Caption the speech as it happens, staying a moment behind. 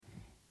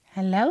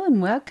Hello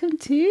and welcome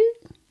to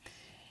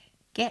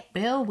Get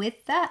Real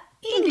with the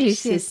English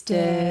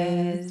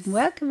Sisters.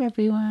 Welcome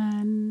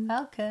everyone.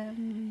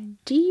 Welcome.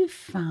 Do you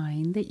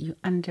find that you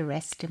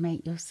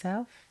underestimate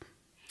yourself?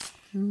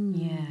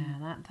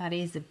 Yeah, that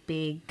is a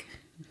big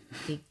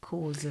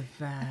cause of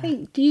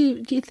Do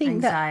you think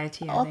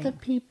anxiety, that I other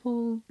think.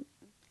 people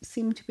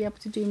seem to be able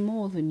to do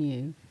more than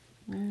you?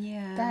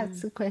 Yeah.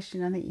 That's a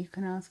question I think you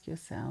can ask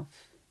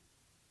yourself.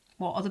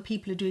 What other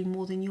people are doing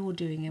more than you're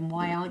doing, and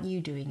why aren't you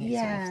doing it,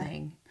 sort of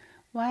thing.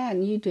 Why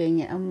aren't you doing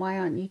it and why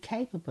aren't you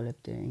capable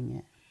of doing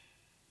it?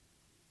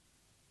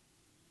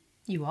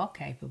 You are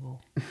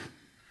capable.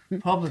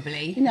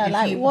 Probably. You know,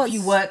 if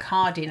you work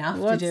hard enough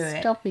to do What's it.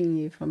 stopping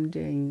you from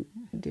doing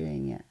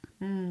it?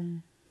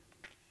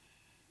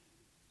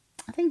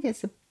 I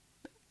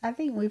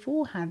think we've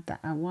all had that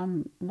at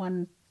one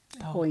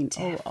point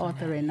or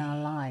other in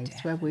our lives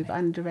where we've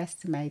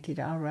underestimated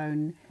our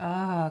own.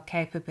 Oh,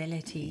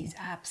 capabilities.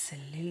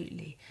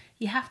 Absolutely.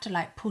 You have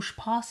to push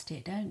past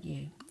it, don't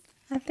you?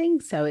 I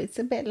think so. It's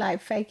a bit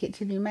like fake it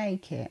till you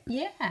make it.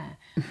 Yeah.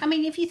 I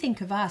mean, if you think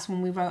of us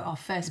when we wrote our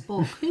first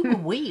book, who were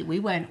we? We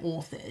weren't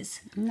authors.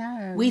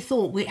 No. We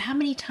thought, how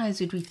many times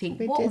did we think,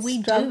 what are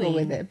we struggle doing?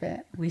 with it a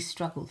bit. We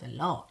struggled a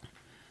lot.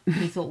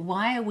 We thought,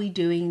 why are we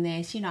doing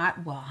this? You know,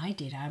 I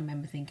did. I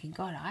remember thinking,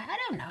 God, I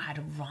don't know how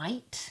to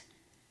write.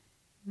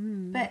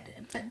 But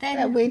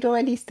then... we'd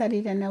already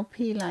studied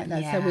NLP like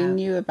that, so we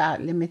knew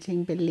about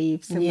limiting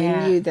beliefs, and we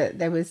knew that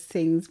there was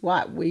things.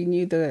 What we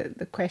knew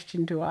the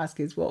question to ask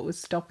is what was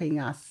stopping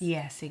us.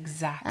 Yes,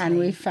 exactly. And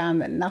we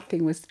found that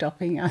nothing was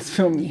stopping us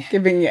from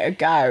giving it a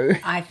go.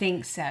 I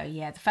think so.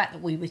 Yeah, the fact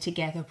that we were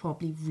together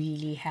probably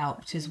really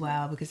helped as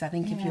well, because I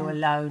think if you're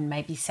alone,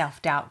 maybe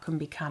self-doubt can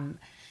become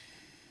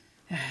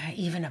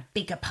even a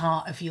bigger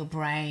part of your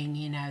brain.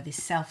 You know,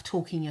 this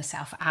self-talking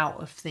yourself out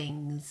of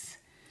things.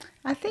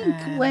 I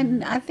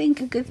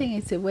think a good thing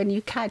is that when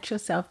you catch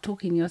yourself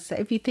talking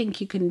yourself, if you think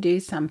you can do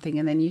something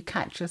and then you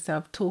catch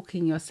yourself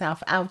talking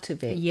yourself out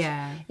of it,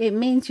 it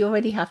means you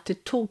already have to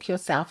talk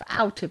yourself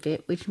out of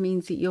it, which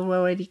means that you're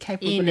already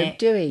capable of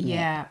doing it.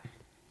 Yeah,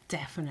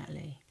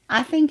 definitely.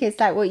 I think it's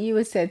like what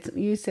you said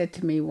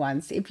to me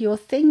once. If you're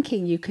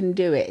thinking you can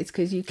do it, it's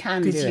because you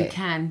can do it. Because you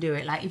can do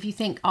it. Like if you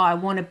think, I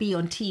want to be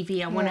on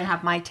TV, I want to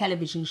have my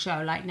television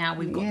show. Like now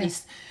we've got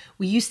this.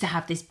 We used to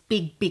have this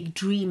big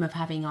dream of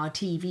having our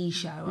TV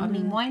show. I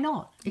mean, why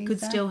not? It could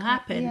still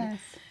happen. Yes.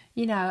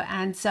 You know,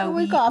 and so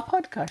we've got a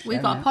podcast show.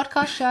 We've got a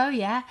podcast show,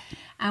 yeah.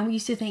 And we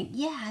used to think,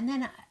 and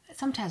then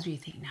sometimes we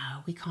think, no,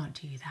 we can't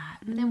do that.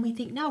 But then we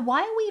think, no,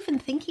 why are we even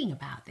thinking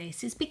about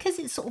this? It's because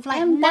it's sort of like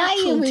and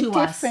natural why are we to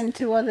us. different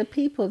to other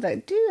people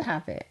that do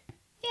have it?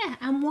 Yeah,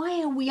 and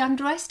why are we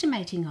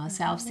underestimating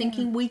ourselves,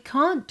 thinking we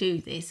can't do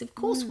this? Of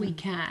course we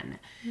can.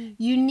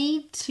 You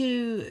need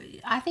to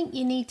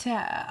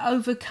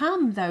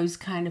overcome those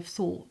kind of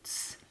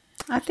thoughts.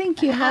 I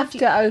think you have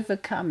to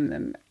overcome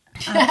them.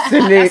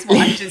 Absolutely. That's what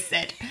I just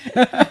said.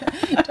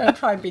 Don't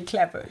try and be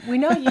clever. We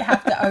know you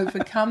have to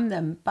overcome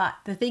them, but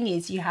the thing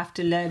is you have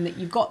to learn that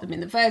you've got them in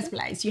the first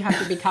place. You have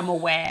to become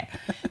aware.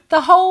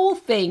 The whole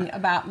thing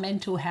about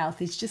mental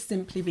health is just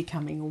simply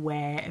becoming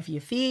aware of your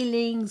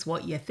feelings,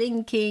 what you're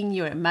thinking,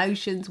 your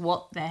emotions,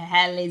 what the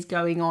hell is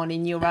going on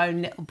in your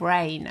own little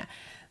brain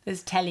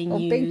that's telling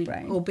you...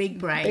 Big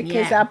brain.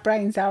 Because our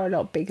brains are a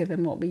lot bigger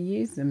than what we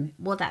use them.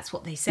 Well, that's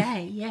what they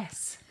say,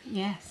 yes.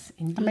 Yes,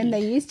 indeed. I mean,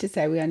 they used to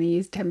say we only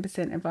use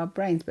 10% of our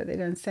brains, but they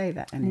don't say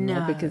that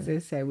anymore because they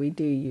say we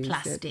do use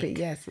it. But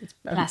yes, it's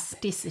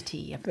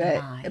plasticity of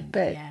the mind.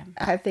 But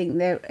I think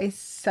there is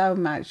so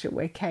much that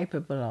we're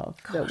capable of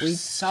that we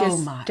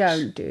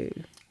don't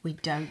do. We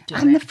don't do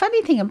and the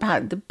funny thing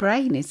about the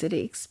brain is that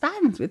it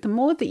expands with the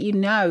more that you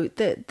know.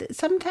 That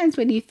sometimes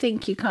when you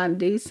think you can't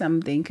do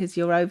something because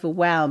you're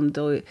overwhelmed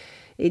or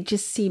it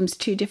just seems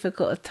too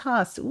difficult a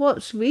task,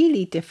 what's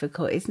really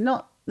difficult is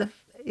not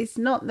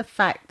the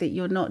fact that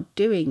you're not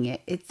doing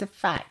it. It's the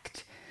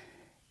fact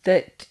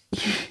that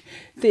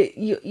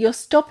you're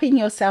stopping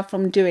yourself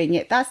from doing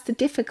it. That's the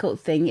difficult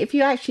thing. If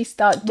you actually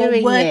start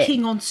doing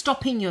working on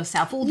stopping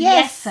yourself, all the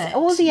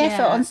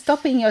effort on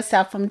stopping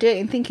yourself from doing it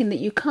and thinking that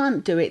you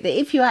can't do it, that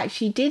if you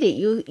actually did it,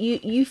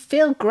 you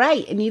feel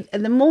great,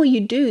 and the more you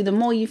do, the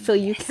more you feel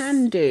you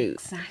can do.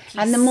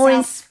 Exactly. And the more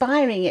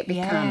inspiring it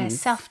becomes. Yeah,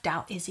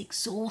 self-doubt is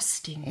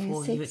exhausting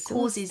for you. It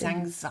causes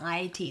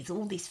anxiety. It's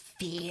all this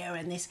fear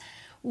and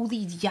all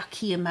these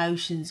yucky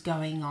emotions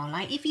going on.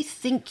 Like if you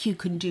think you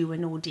can do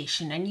an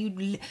audition and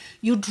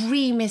your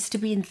dream is to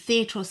be in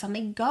theatre or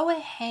something, go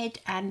ahead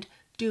and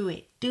do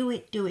it to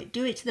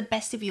the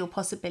best of your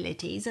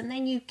possibilities, and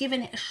then you've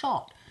given it a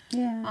shot.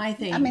 Yeah, I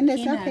think. I mean,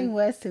 there's nothing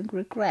worse than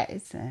regret,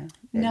 is there?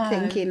 No.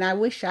 Thinking, I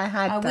wish I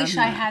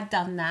had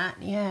done that.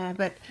 Yeah,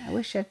 but I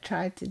wish I'd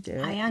tried to do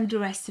it. I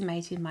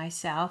underestimated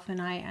myself, and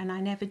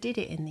I never did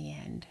it in the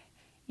end.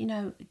 You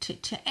know,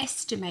 to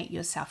estimate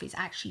yourself is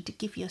actually to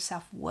give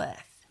yourself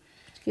worth.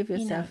 Give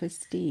yourself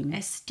esteem.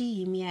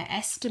 Esteem, yeah.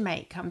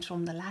 Estimate comes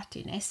from the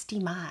Latin,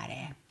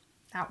 estimare.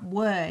 That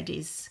word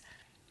is,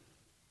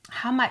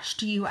 how much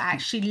do you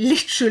actually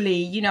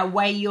literally,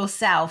 weigh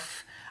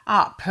yourself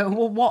up.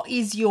 Well, what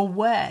is your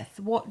worth?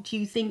 What do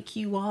you think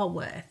you are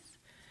worth?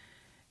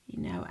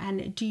 You know,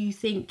 and do you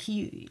think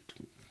you,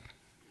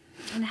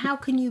 and how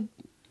can you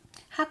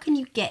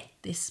get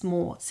this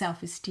more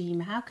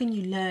self-esteem? How can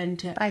you learn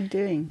to By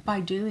doing.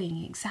 By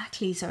doing,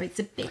 exactly. So it's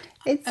a bit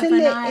It's of a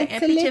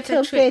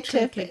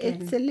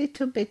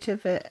little bit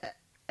of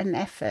an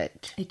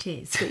effort It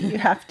is. that you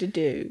have to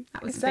do.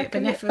 That was It's a bit like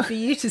of an effort for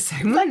you to say,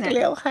 It's wasn't like a it?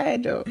 little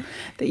hurdle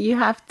that you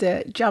have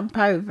to jump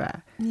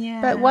over. Yeah.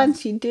 But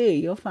once you do,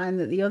 you'll find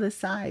that the other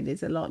side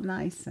is a lot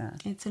nicer.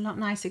 It's a lot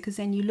nicer because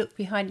then you look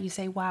behind and you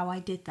say, wow, I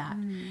did that.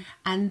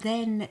 And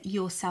then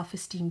your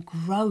self-esteem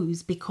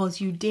grows because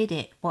you did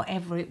it,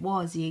 whatever it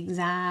was, the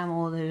exam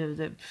or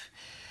the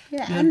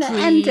Yeah, your and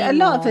a dream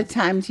lot of or- the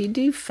times you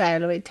do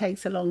fail or it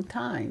takes a long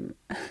time.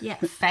 yeah,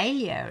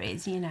 failure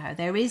is, you know,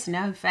 there is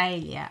no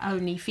failure,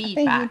 only I feedback.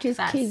 think you just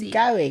That's keep it.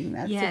 going.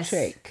 That's Yes. the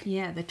trick.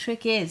 Yeah, the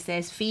trick is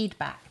there's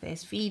feedback,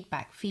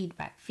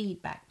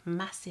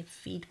 massive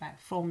feedback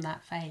from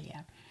that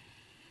failure.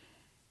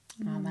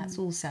 And that's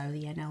also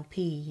the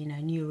NLP, you know,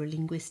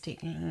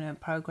 neuro-linguistic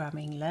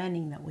programming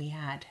learning that we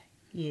had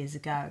years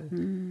ago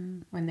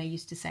when they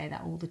used to say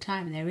that all the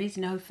time. There is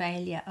no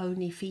failure,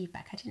 only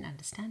feedback. I didn't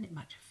understand it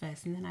much at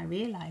first, and then I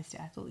realised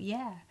it. I thought,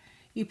 yeah,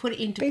 you put it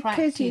into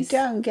practice.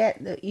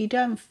 Because you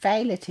don't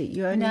fail at it.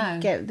 You only No.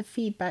 get the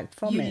feedback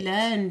from You it.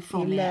 learn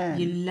from You it. learn.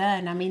 You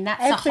learn. I mean,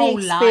 that's Every a whole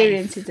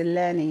experience life. is a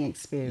learning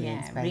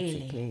experience, Yeah, really,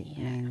 basically. It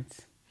yeah.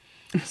 means.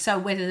 So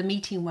whether the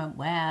meeting went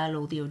well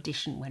or the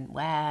audition went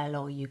well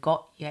or you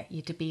got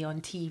you to be on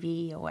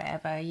TV or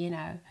whatever, you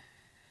know,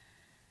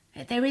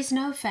 there is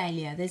no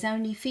failure. There's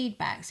only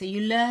feedback. So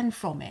you learn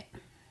from it.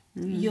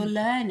 You're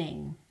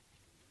learning.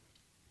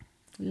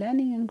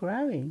 Learning and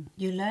growing.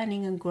 You're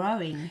learning and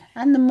growing.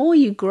 And the more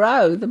you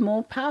grow, the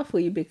more powerful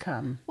you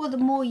become. Well, the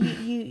more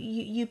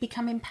you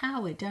become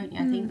empowered, don't you?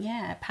 I think,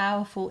 yeah,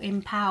 powerful,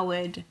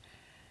 empowered.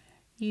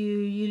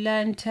 You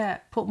learn to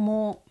put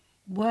more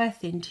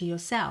worth into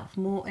yourself,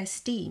 more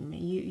esteem.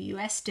 You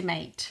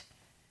estimate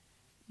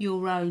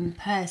your own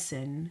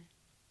person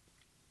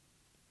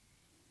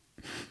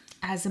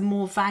as a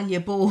more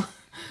valuable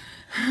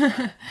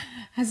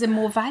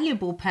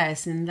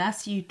person.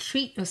 Thus you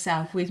treat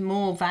yourself with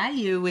more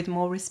value, with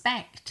more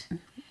respect.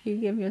 You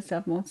give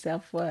yourself more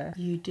self-worth.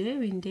 You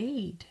do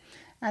indeed.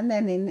 And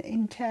then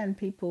in turn,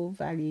 people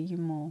value you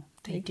more.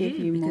 They give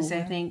do you because more they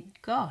worth.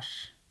 think,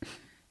 gosh,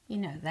 you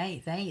know,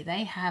 they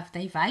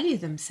value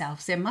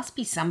themselves. There must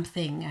be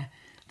something.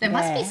 There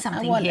must be Yeah,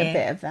 something I want here. a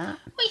bit of that.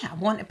 Well, yeah, I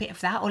want a bit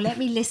of that, or let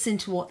me listen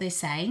to what they're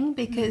saying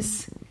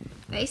because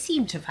they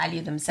seem to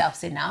value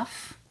themselves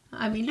enough.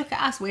 I mean, look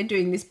at us. We're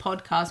doing this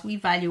podcast. We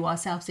value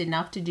ourselves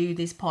enough to do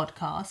this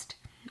podcast.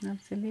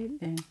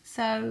 Absolutely.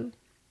 So,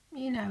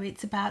 you know,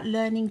 it's about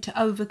learning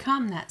to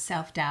overcome that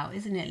self-doubt,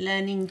 isn't it?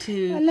 Learning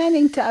to... And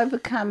learning to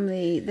overcome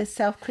the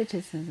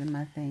self-criticism,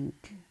 I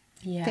think.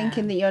 Yeah.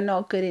 Thinking that you're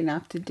not good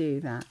enough to do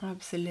that.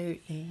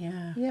 Absolutely,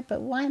 yeah. Yeah,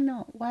 but why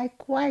not?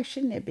 Why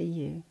shouldn't it be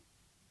you?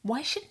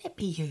 Why shouldn't it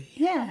be you?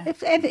 Yeah,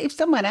 if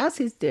someone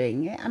else is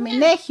doing it, I mean,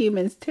 they're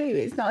humans too.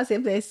 It's not as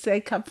if they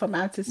come from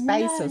outer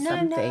space or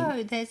something.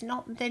 No,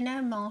 they're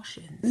no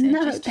Martians. They're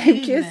No, just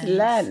they've just humans.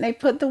 learned. They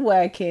put the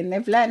work in.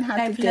 They've learned how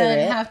They've to do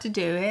learned it, how to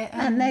do it,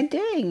 and they're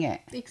doing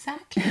it.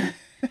 exactly.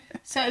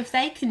 So if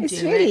they can It's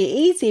do really it,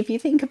 easy if you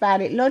think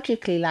about it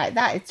logically like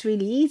that. It's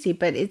really easy,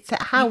 but it's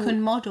how you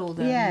can model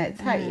them. Yeah,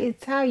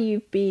 it's how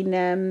you've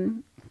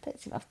been.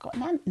 Let's see if I've got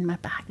an ant in my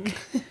bag.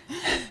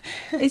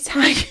 It's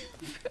how you.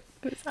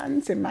 There's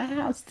ants in my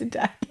house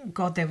today.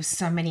 God, there was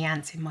so many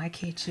ants in my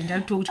kitchen.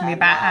 Don't talk to me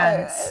about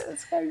ants.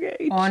 It's so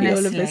itchy all of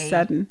Honestly. a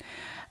sudden.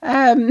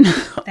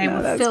 They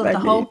would that's fill the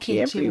maybe whole itchy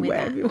kitchen with everywhere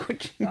that. if you're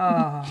watching.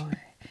 Oh,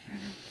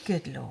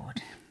 good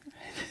Lord.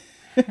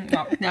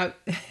 Oh, no,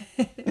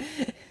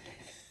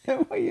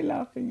 What are you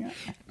laughing at?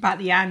 about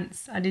the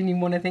ants. I didn't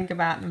even want to think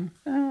about them.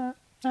 I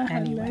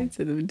had Anyway. loads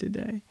of them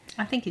today.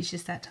 I think it's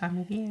just that time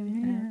of year,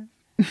 isn't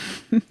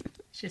it?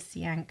 It's just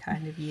the ant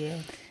kind of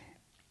year.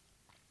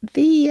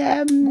 The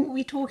What were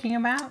we talking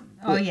about?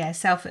 Oh, yeah,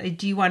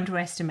 do you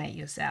underestimate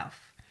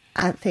yourself?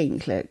 I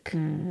think, look,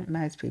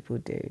 most people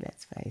do,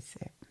 let's face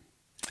it.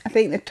 I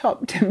think the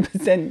top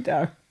 10%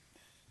 don't.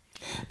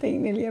 I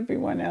think nearly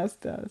everyone else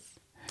does.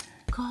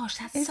 Gosh,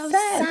 that's It's so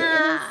sad. sad.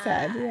 It is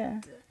sad,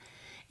 yeah.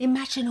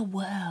 Imagine a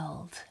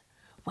world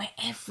where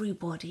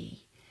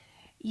everybody,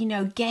 you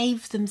know,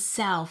 gave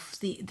themselves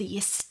the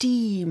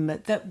esteem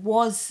that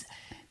was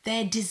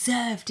their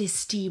deserved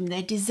esteem,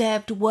 their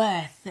deserved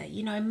worth.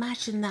 You know,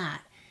 imagine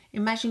that.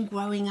 Imagine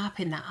growing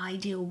up in that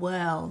ideal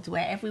world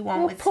where everyone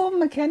Well, was... Paul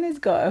McKenna's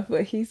got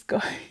he's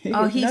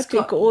hypnotic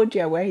got-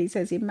 audio where he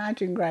says,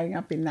 imagine growing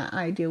up in that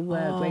ideal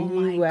world where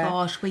you were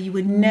gosh, where you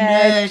were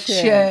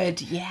nurtured,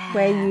 nurtured. Yeah.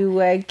 where you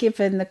were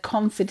given the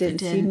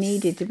confidence you Confidence.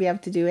 needed to be able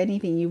to do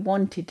anything you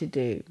wanted to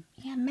do.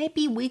 Yeah,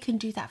 maybe we can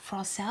do that for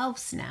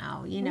ourselves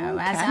now, you know,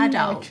 We as can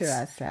adults. nurture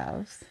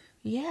ourselves.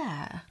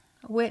 Yeah.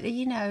 Well,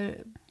 you know,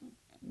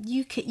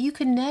 you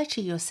can nurture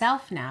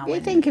yourself now. You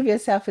and- think of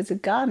yourself as a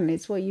garden.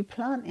 It's what you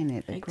plant in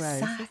it that grows,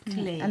 isn't it?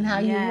 Exactly, And how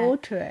yeah. you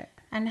water it.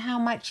 and how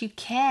much you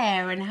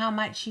care and how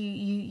much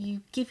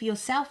you give your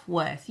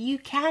self-worth, you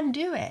can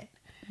do it.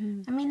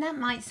 I mean, that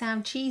might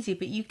sound cheesy,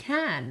 but you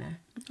can.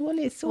 Well,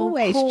 it's Or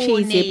always corny,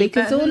 cheesy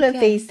because but who all of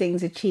cares? these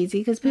things are cheesy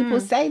because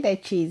people say they're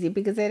cheesy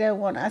because they don't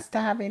want us to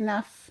have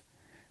enough.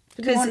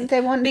 They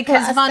want to put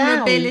us down.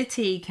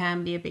 vulnerability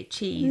can be a bit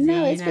cheesy.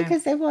 No, it's you know.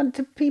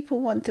 because people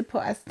want to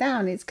put us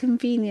down. It's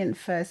convenient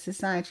for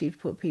society to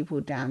put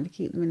people down to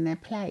keep them in their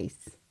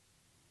place.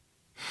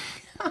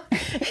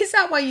 Is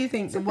that why you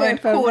think the bit word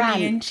of a corny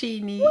rant. and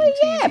cheesy? Well,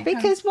 yeah,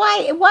 because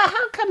why?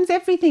 How comes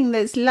everything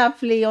that's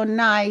lovely or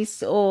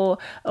nice or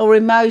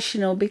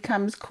emotional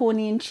becomes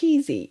corny and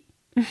cheesy?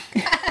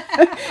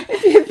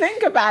 If you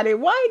think about it,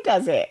 why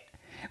does it?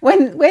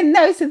 When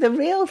those are the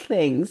real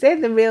things, they're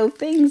the real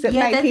things that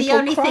Yeah, make they're the people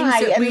only things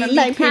cry that and really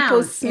make people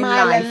count in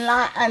smile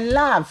and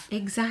love.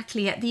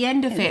 Exactly. At the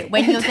end of it,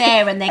 when you're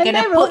there and they're And going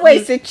to they're put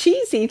always you... the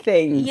cheesy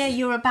things. Yeah,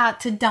 you're about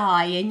to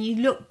die and you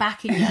look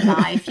back in your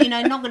life,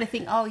 not going to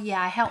think, oh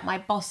yeah, I helped my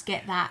boss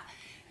get that,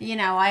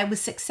 I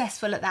was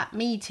successful at that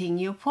meeting.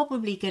 You're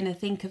probably going to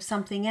think of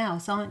something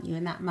else, aren't you,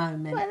 in that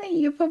moment? I think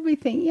you probably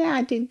think, yeah,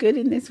 I did good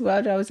in this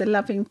world. I was a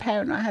loving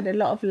parent. I had a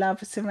lot of love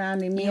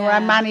surrounding me. Or I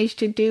Yeah. managed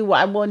to do what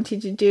I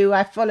wanted to do.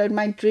 I followed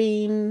my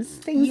dreams.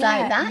 Things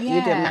like that.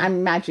 Yeah. I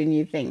imagine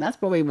you think. That's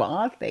probably what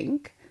I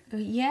think.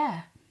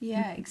 Yeah,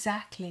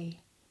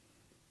 exactly.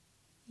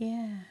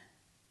 Yeah.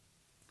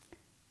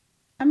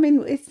 I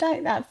mean, it's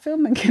like that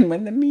film again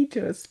when the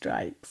meteor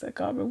strikes. I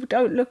can't remember.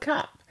 Don't Look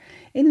Up.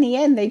 In the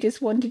end, they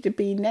just wanted to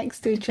be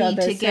next to each be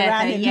other, together,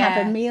 surrounded, and have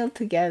yeah. a meal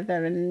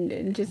together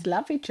and just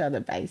love each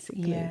other,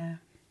 basically. Yeah,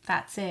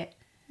 that's it.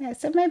 Yeah,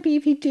 so maybe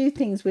if you do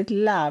things with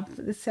love,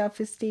 the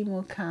self-esteem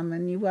will come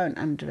and you won't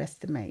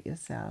underestimate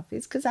yourself.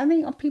 It's because I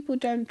think people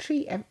don't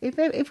treat...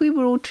 If we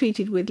were all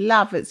treated with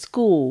love at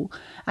school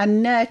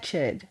and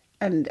nurtured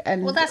and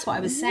Well, that's what I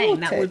was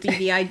saying. That would be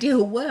the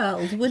ideal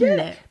world,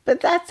 wouldn't it?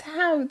 But that's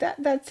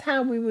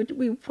how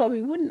we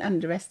probably wouldn't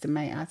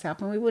underestimate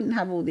ourselves and we wouldn't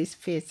have all this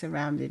fear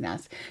surrounding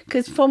us.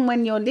 Because from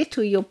when you're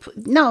little,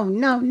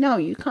 no,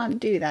 you can't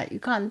do that. You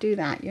can't do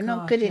that. You're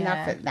not God, good yeah.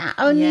 enough at that.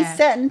 Only Yeah.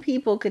 certain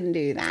people can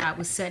do that. That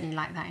was certainly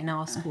like that in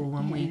our school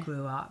when we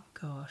grew up.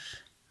 Gosh.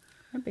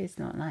 Maybe it's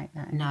not like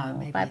that No, anymore,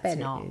 maybe but I it's bet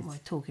not. it is. We're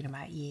talking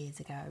about years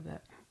ago,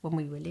 but when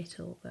we were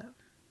little. But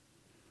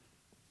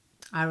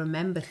I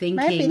remember thinking...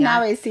 Maybe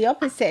now it's the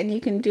opposite and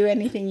you can do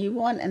anything you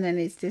want and then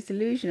it's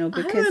disillusional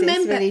because it's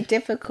remember- really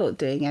difficult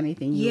doing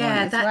anything you Yeah, want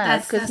as well.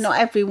 that's- Because not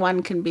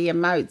everyone can be a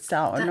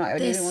Mozart or not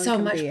There's everyone so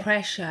can much be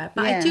pressure.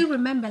 But I Yeah. do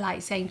remember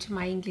saying to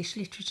my English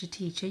literature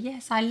teacher,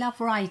 yes, I love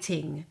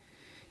writing.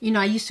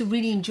 I used to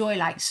really enjoy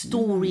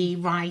story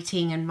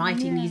writing and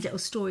writing these little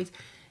stories.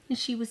 And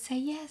she would say,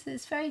 yes,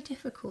 it's very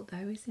difficult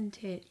though,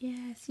 isn't it?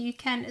 Yes, you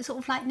can.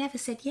 Sort of never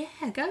said,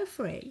 yeah, go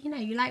for it.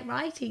 You like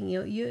writing.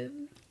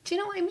 You do you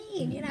know what I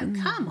mean?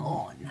 Come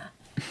on.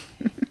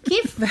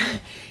 Give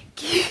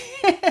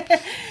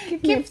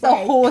the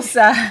horse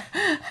a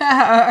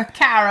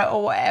carrot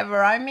or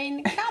whatever. I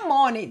mean, come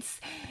on.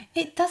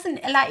 It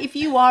doesn't, if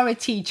you are a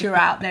teacher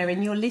out there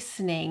and you're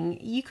listening,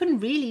 you can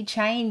really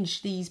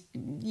change these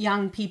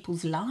young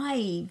people's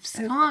lives,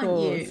 can't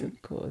you?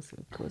 Of course.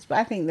 But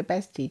I think the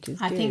best teachers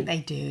do. I think they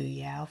do,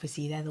 yeah.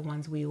 Obviously, they're the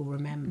ones we all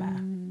remember,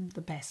 the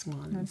best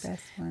ones.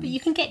 best But you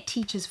can get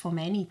teachers from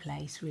any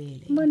place,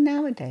 really. Well,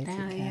 nowadays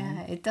Yeah, you can.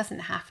 yeah. It doesn't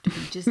have to be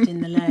just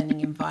in the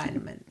learning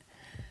environment.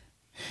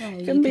 Yeah,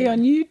 It can be on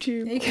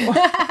YouTube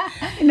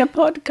or in a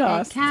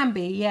podcast. It can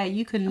be, yeah.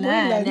 You can We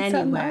learn learn so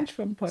anywhere. much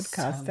from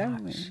podcasts, So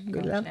don't much. we? We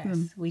God, love yes.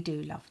 them. We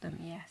do love them,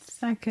 yes.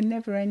 It's like a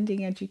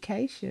never-ending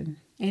education.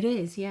 It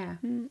is, yeah.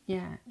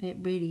 Yeah, it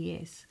really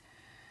is.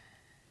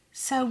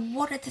 So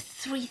what are the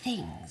 3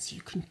 things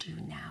you can do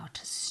now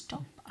to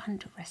stop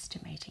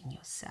underestimating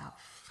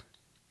yourself?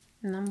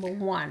 Number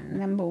 1.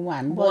 Number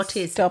 1, What what's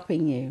is-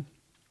 stopping you?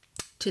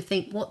 To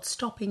think, what's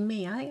stopping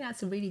me? I think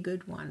that's a really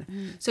good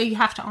one. So you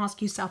have to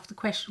ask yourself the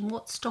question,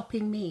 what's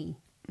stopping me?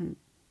 And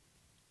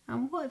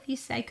what if you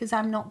say, because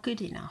I'm not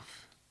good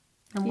enough?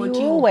 And what You're do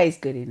you... always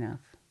good enough.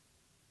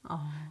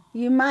 Oh,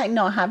 You might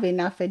not have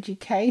enough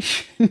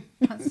education.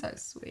 that's so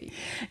sweet.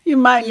 You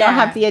might not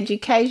Yeah. have the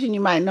education,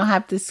 you might not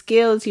have the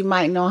skills, you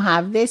might not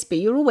have this, but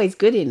you're always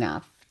good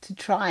enough to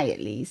try at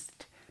least.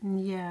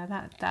 Yeah,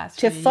 that's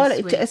To really follow,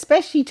 sweet.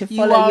 especially to You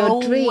follow are your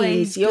always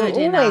dreams. You're good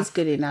always enough.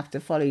 good enough to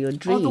follow your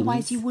dreams.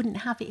 Otherwise, you wouldn't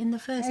have it in the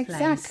first place.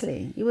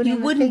 Exactly. You You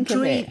wouldn't, wouldn't think of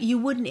dream. it. You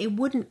wouldn't. It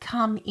wouldn't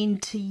come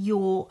into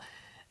your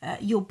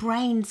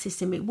brain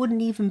system. It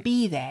wouldn't even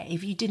be there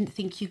if you didn't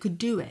think you could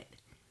do it.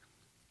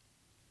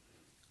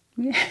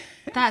 Yeah.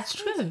 That's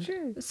true.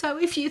 true. So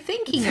if you're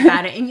thinking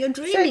about it and you're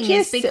So dreaming,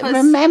 just it's because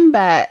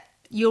remember,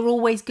 you're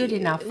always good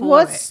enough for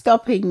what's it.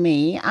 stopping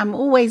me? I'm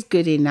always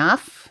good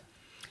enough.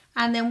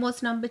 And then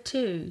what's number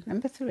 2?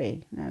 Number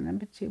 3. No,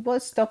 number 2.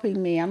 What's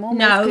stopping me? I'm always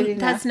No, good enough.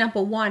 that's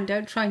number 1.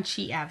 Don't try and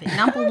cheat out of it.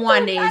 Number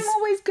 1 is... I'm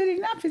always good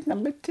enough is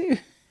number 2.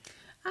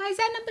 Oh, is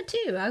that number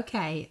 2?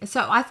 Okay.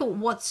 So I thought,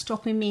 what's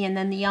stopping me? And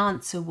then the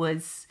answer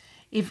was,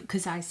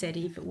 because I said,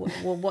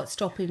 what's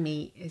stopping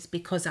me is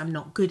because I'm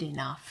not good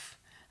enough.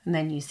 And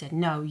then you said,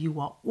 no, you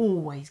are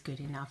always good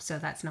enough. So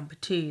that's number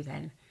 2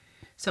 then.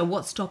 So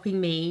what's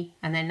stopping me?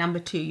 And then number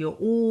 2, you're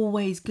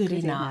always good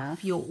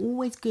enough. You're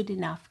always good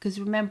enough. Because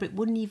remember, it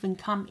wouldn't even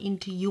come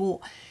into you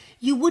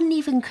wouldn't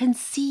even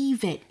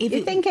conceive it. If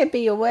You think it'd be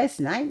your worst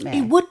nightmare?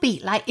 it would be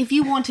like if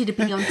you wanted to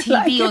be on TV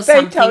Like or if they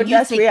something. told You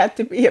us think, we had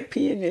to be a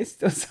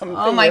pianist or something.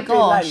 oh my it'd be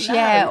like, gosh, no.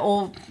 yeah,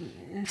 or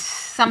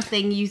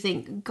something you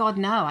think, God,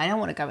 no, I don't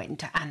want to go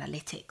into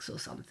analytics or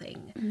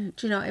something.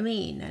 Do you know what I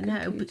mean? No,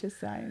 but Computer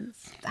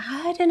science.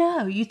 I don't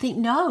know. You think,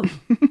 no,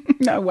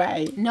 No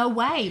way. no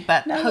way.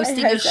 But No way,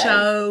 hosting a Jose.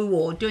 show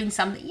or doing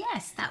something,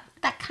 yes,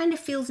 that kind of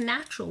feels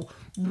natural.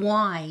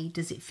 Why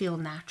does it feel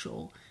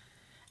natural?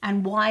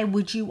 And why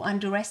would you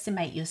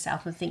underestimate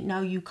yourself and think,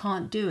 no, you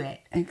can't do it?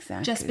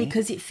 Exactly. Just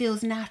because it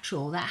feels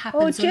natural. That Or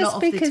happens a lot just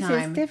of the because time.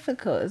 it's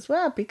difficult as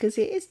well, because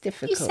it is You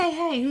difficult. say,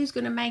 hey, who's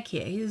going to make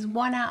it? He's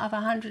 1 out of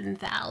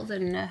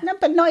 100,000. No,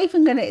 but not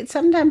even gonna.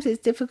 Sometimes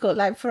it's difficult.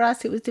 Like for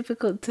us, it was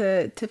difficult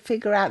to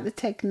figure out the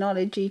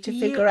technology to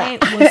figure out.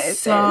 It was It's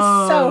so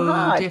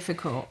hard,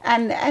 difficult.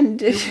 and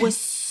It was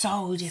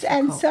so difficult.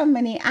 and so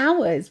many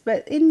hours.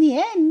 But in the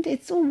end,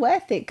 it's all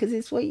worth it because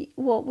it's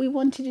what we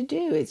wanted to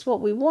do. It's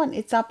what we want.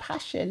 It's our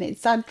passion.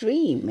 It's our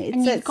dream. It's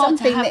And you've got to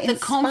something have that the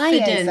inspires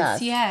confidence,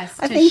 us. yes,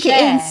 I to think it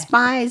share.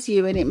 inspires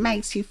you and it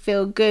makes you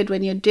feel good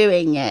when you're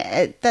doing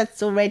it.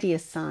 That's already a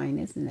sign,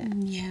 isn't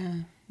it? Yeah.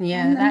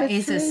 Yeah, And that number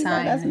is a 3,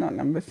 sign. That's not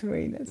number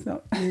 3. That's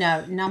not.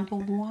 No, number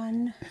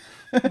 1.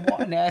 What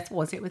on earth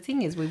was it? The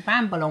thing is, we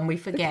ramble on, we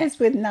forget. Because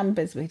with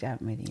numbers, we're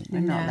not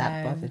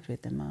that No. bothered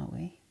with them, are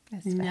we?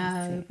 Let's face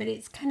No, it. but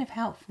it's kind of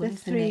helpful, The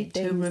isn't 3 it, to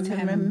things to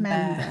remember.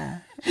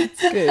 remember.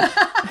 It's good.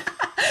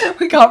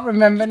 We can't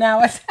remember now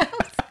ourselves.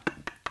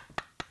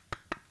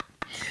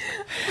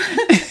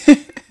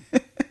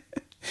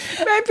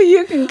 Maybe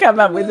you can come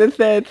up with a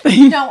 3rd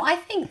thing. No, I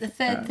think the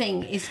 3rd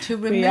thing is to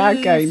We are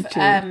going remove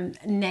to.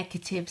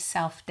 negative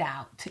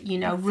self-doubt.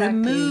 Exactly.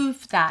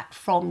 Remove that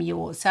from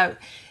your... So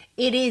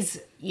it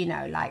is,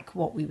 like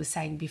what we were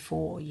saying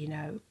before,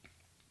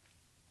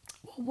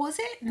 what was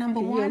it? Number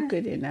 1? You're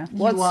good enough.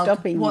 What's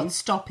What's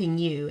stopping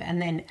you?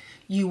 And then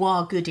you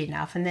are good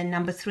enough. And then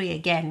number 3,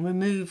 again,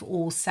 remove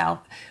that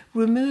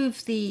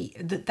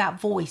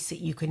voice that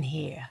you can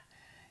hear,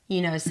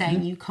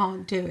 saying you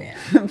can't do it.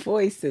 The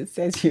voice that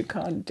says you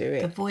can't do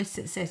The it voice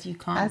that says you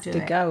can't has do to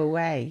it. go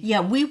away. Yeah,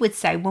 we would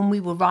say when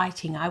we were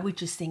writing, I would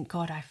just think,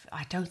 God,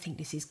 I don't think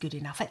this is good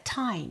enough at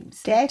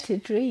times. Dare to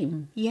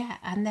dream. Yeah,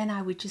 and then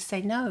I would just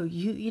say, no,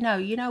 you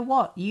know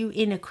what? You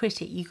inner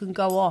critic, you can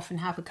go off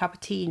and have a cup of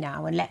tea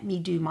now and let me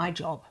do my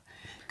job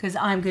because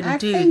I'm going to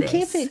do I think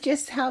this. if it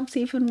just helps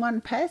even one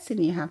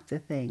person, you have to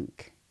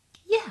think.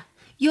 Yeah,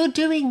 you're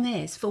doing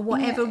this for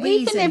whatever Yeah,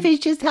 reason. Even if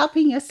it's just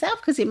helping yourself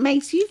because it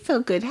makes you feel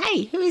good.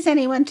 Hey, who is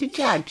anyone to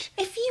judge?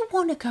 If you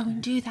want to go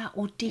and do that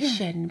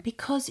audition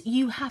because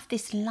you have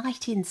this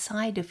light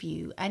inside of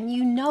you and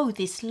you know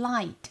this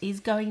light is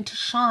going to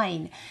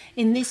shine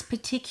in this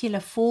particular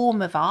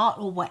form of art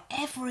or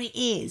whatever it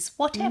is,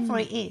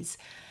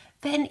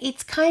 then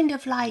it's kind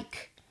of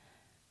like,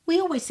 we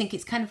always think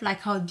it's kind of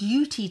like our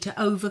duty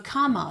to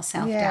overcome our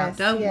self-doubt,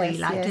 don't we?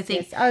 Like to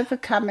think,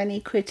 overcome any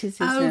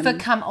criticism.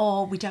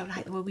 we don't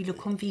like the way we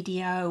look on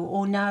video,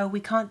 or no, we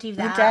can't do We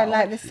that. don't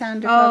like the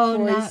sound of our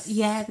no, voice.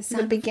 yeah, the At sound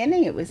the of-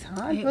 beginning it was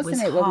hard, It wasn't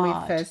was it, when we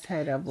hard. first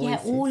heard our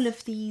voices? Yeah, all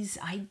of these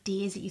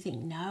ideas that you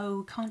think,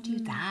 no, can't do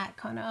that,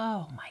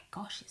 oh my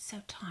gosh, it's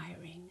so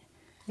tiring.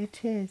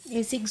 It is.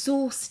 It's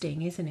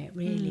exhausting, isn't it,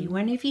 really?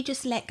 When if you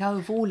just let go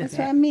of all That's of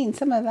what I it, mean.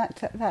 Some of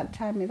that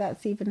time,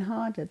 that's even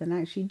harder than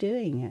actually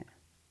doing it.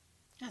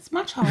 that's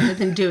much harder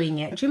than doing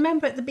it. Do you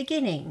remember at the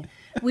beginning?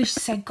 We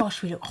said,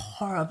 gosh, we look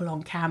horrible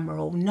on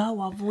camera, or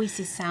no, our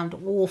voices sound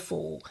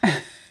awful.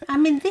 I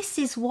mean, this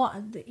is what,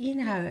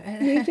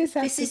 You just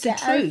have this to is the get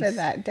truth. over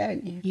that,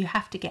 don't you? You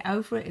have to get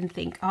over it and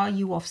think, are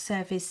you of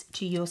service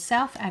to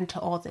yourself and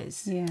to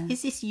others? Yeah.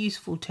 Is this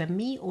useful to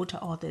me or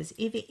to others?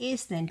 If it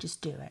is, then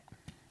just do it.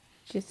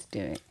 Just do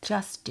it.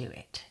 Just do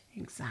it.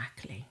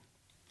 Exactly.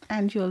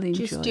 And you'll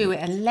enjoy Just do it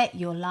and let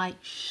your light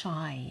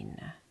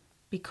shine,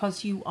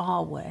 because you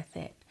are worth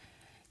it.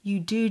 You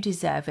do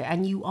deserve it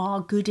and you are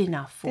good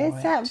enough for There's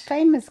it. that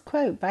famous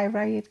quote by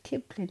Rudyard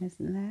Kipling,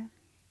 isn't there?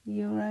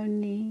 You're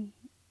only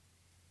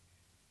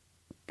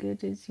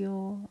good as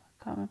your...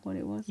 I can't remember what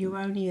it was. You're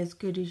only as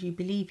good as you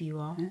believe you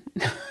are.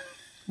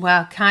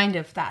 Well, kind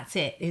of, that's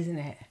it, isn't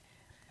it?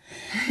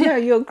 No,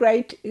 your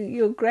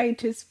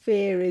greatest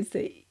fear is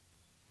that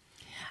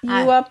you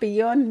are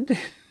beyond...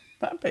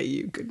 I bet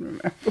you can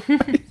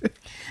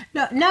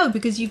remember. No,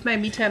 because you've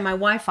made me turn my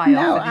Wi-Fi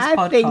No, off for this I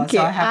podcast. think it.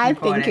 so I I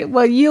haven't got think it. it.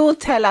 Well, you'll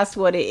tell us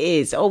what it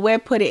is, or we'll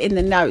put it in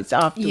the notes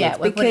afterwards. Yeah,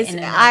 we'll put it because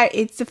in the notes.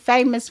 it's a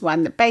famous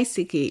one that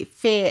basically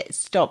fear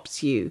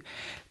stops you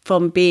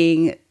from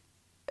being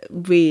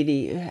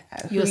really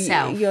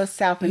Yourself.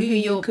 and Who who you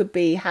you're- could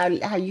be, how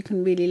you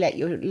can really let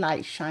your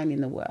light shine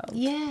in the world.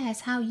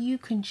 Yes, how you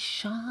can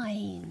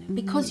shine.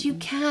 Because you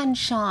can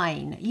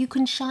shine. You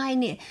can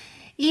shine it.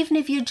 Even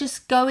if you're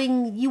just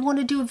going, you want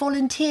to do a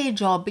volunteer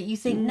job, but you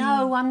think,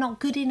 no, I'm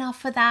not good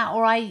enough for that.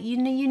 Or you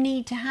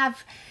need to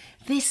have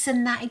this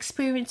and that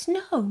experience.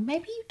 No,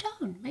 maybe you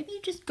don't. Maybe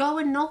you just go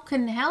and knock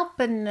and help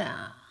and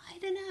I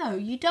don't know.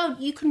 You don't.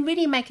 You can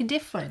really make a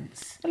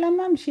difference. Well, her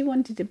mum, she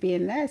wanted to be a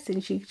nurse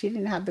and she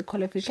didn't have the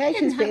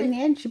qualifications, but in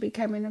the end she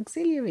became an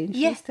auxiliary and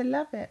she used to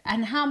love it.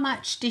 And how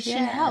much did she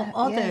help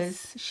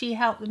others? She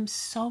helped them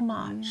so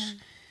much.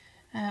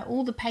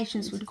 All the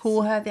patients would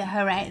call her the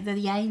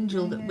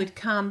angel that would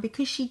come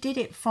because she did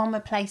it from a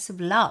place of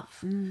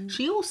love.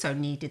 She also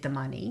needed the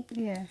money.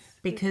 Yes.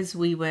 Because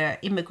we were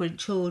immigrant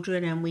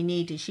children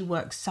and she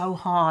worked so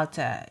hard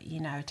to,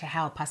 to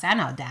help us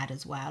and our dad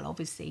as well,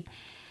 obviously.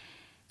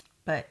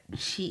 But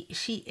she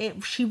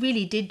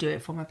really did do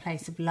it from a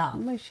place of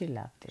love. Well, she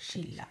loved it.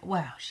 She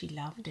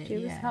loved it.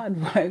 It was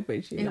hard work,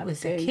 but she loved it. It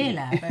was a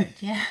killer, but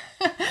yeah.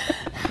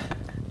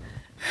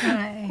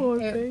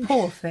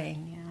 Poor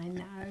thing. Yeah, I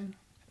know.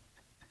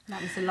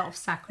 That was a lot of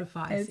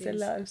sacrifices. It's a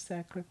lot of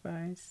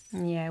sacrifice.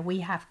 Yeah, we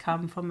have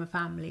come from a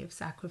family of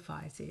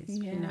sacrifices,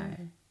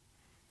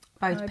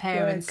 Both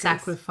parents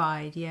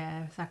sacrificed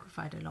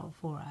a lot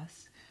for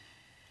us.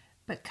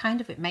 But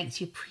kind of it makes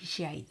you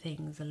appreciate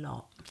things a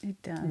lot.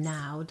 It does.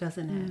 Now,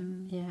 doesn't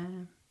it?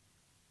 Yeah.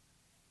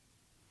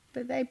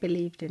 But they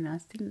believed in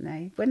us, didn't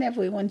they? Whenever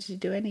we wanted to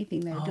do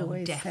anything, they would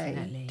always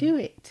say, do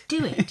it.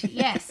 Do it,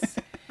 yes.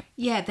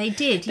 Yeah, they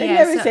did. They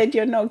never said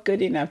you're not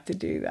good enough to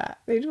do that.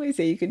 They'd always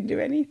say you can do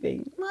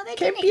anything. Well, they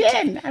que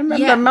bien. I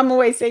remember Mum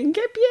always saying,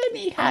 que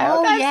bien, hija.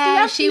 Oh,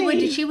 that's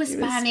lovely. She was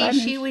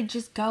Spanish. She would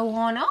just go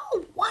on,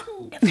 oh,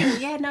 wonderful.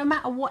 Yeah, no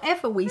matter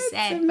whatever we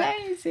said. It's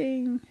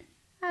amazing.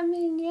 I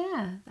mean,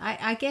 yeah.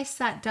 I guess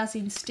that does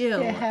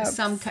instill it helps.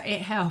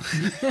 It helps.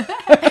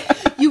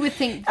 You would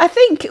think. I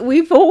think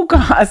we've all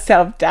got our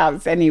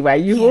self-doubts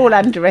anyway. You all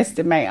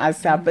underestimate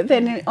ourselves. But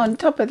then on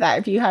top of that,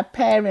 if you have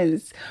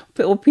parents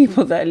or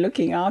people that are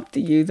looking after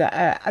you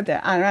that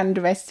are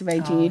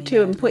underestimating you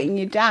too and putting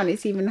you down,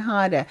 it's even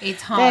harder.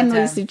 It's harder.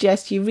 Then we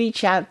suggest you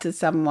reach out to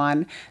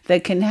someone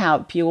that can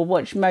help you or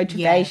watch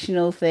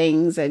motivational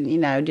things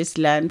and, just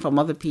learn from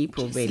other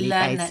people, just really,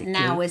 learn basically. That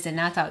now as an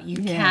adult, you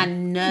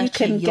can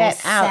nurture yourself.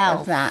 Get out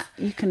of that.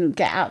 You can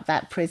get out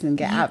that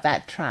prison, out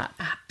that trap.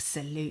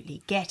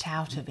 Absolutely. Get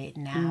out of it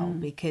now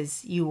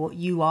because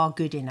you are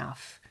good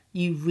enough.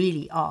 You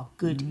really are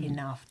good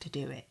enough to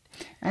do it.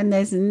 And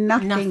there's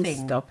nothing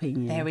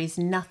stopping you. There is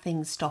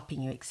nothing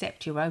stopping you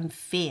except your own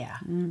fear.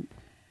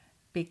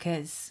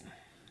 Because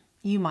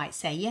you might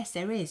say, yes,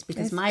 there is.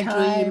 Because my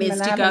dream is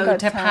to go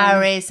to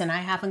Paris and I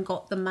haven't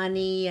got the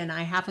money and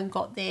I haven't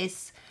got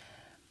this.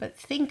 But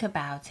think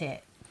about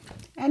it.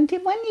 And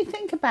when you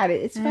think about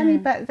it, it's funny,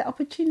 but the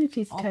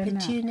opportunities turn up.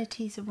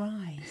 Opportunities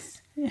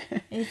arise. Yeah.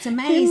 It's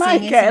amazing. You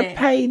might get a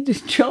paid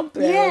job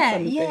there.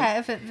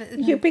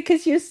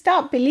 Because you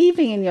start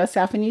believing in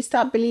yourself and you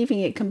start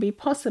believing it can be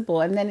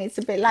possible, and then it's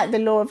a bit like the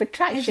law of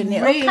attraction.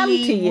 It'll come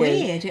to you.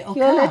 Weird.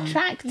 You'll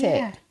attract it.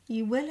 Yeah,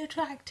 you will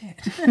attract it.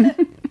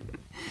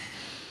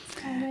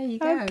 There you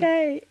go.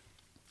 Okay.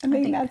 I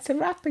think that's a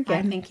wrap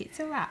again. I think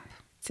it's a wrap.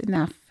 It's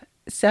enough.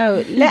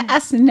 So let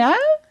us know.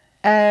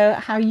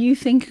 How you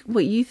think,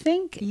 what you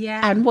think,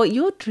 and what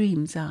your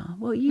dreams are,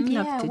 what you'd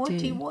love to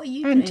do. What are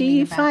you and do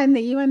you find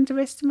that you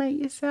underestimate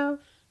yourself?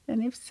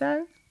 And if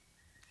so,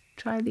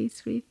 try these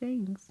 3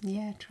 things.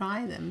 Yeah,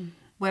 try them.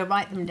 We'll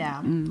write them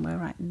down. We'll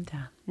write them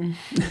down.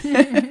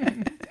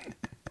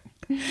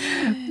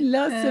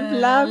 Lots of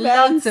love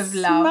and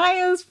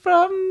smiles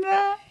from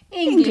the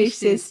English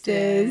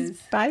Sisters.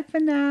 Bye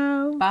for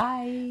now.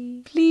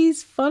 Bye.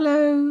 Please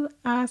follow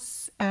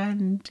us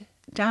and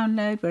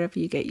download wherever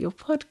you get your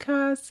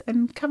podcasts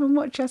and come and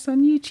watch us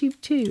on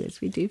YouTube too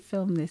as we do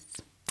film this.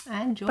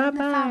 And join the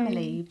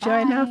family. Bye.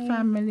 Join our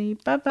family.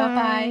 Bye-bye.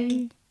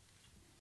 Bye-bye.